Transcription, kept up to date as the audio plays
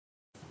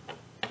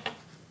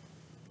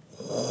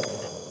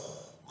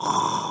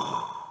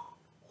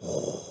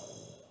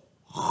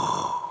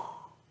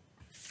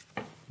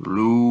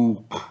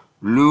Luke,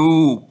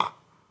 Luke,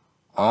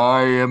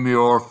 I am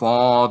your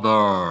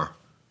father.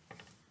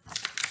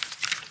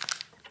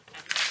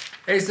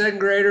 Hey, second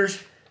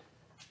graders.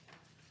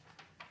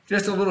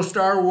 Just a little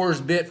Star Wars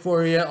bit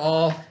for you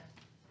all.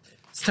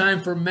 It's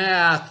time for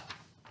math.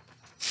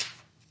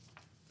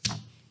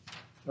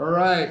 All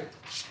right.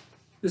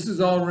 This is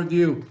all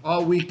review.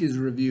 All week is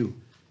review.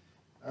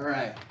 All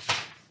right.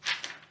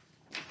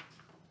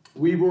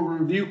 We will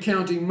review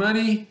counting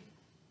money.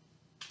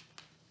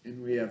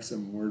 And we have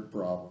some word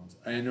problems.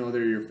 I know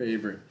they're your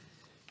favorite.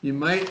 You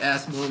might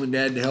ask mom and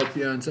dad to help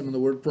you on some of the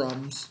word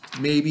problems.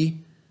 Maybe.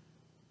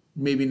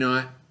 Maybe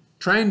not.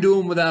 Try and do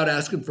them without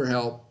asking for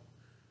help.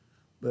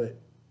 But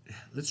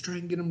let's try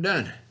and get them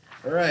done.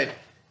 All right.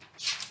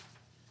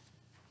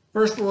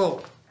 First of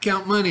all,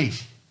 count money.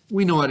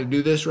 We know how to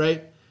do this,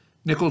 right?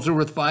 Nickels are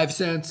worth 5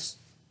 cents.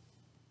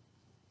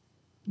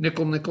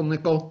 Nickel, nickel,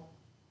 nickel.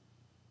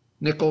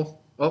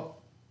 Nickel. Oh,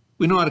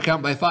 we know how to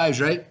count by fives,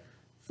 right?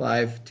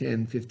 5,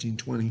 10, 15,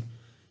 20.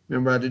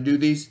 Remember how to do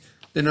these?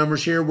 The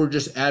numbers here, we're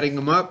just adding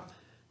them up.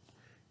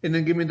 And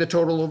then give me the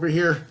total over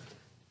here.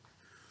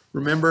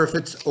 Remember, if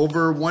it's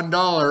over $1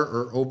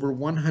 or over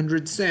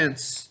 100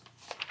 cents,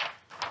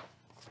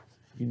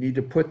 you need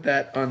to put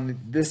that on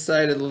this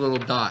side of the little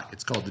dot.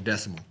 It's called the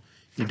decimal.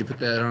 You need to put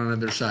that on the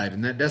other side.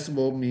 And that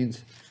decimal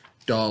means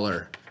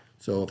dollar.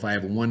 So if I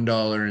have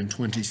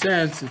 $1.20,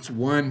 it's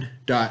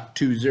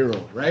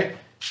 1.20, right?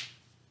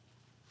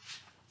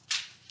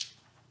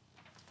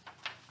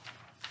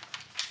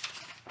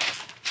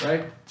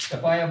 Right?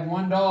 If I have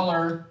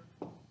 $1.20,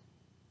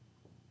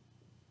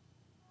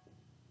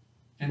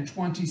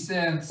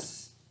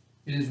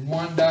 it is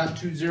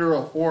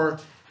 1.20, or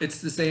it's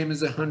the same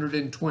as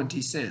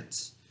 120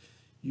 cents.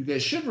 You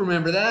guys should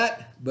remember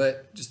that,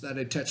 but just thought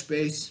I'd touch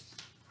base.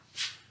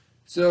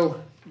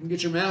 So you can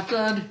get your math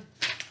done,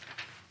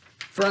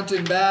 front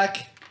and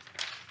back.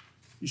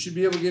 You should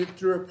be able to get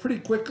through it pretty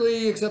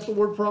quickly, except the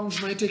word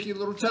problems might take you a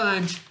little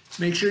time.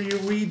 Make sure you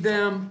read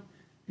them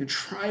and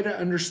try to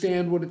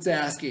understand what it's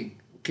asking,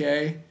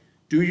 okay?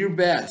 Do your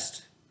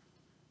best.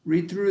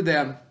 Read through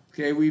them,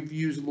 okay? We've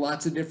used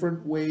lots of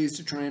different ways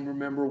to try and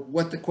remember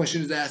what the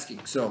question is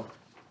asking. So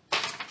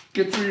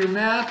get through your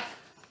math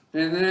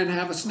and then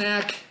have a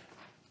snack,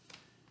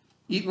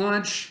 eat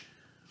lunch,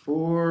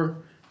 or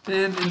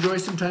then enjoy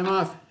some time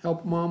off.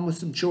 Help mom with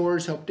some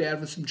chores, help dad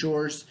with some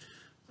chores,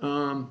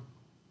 and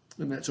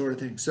that sort of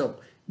thing. So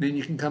then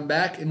you can come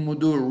back and we'll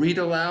do a read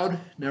aloud.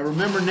 Now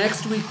remember,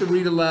 next week the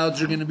read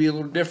alouds are going to be a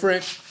little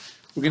different.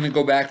 We're going to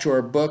go back to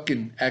our book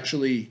and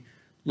actually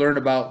learn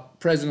about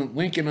President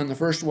Lincoln on the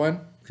first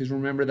one, because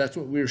remember, that's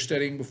what we were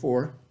studying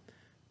before.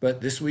 But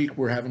this week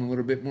we're having a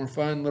little bit more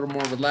fun, a little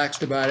more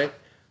relaxed about it.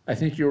 I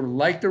think you'll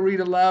like the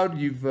read aloud.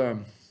 You've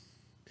heard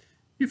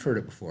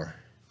it before.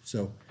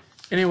 So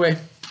anyway,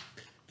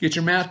 get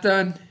your math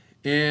done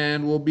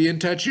and we'll be in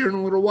touch here in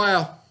a little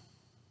while.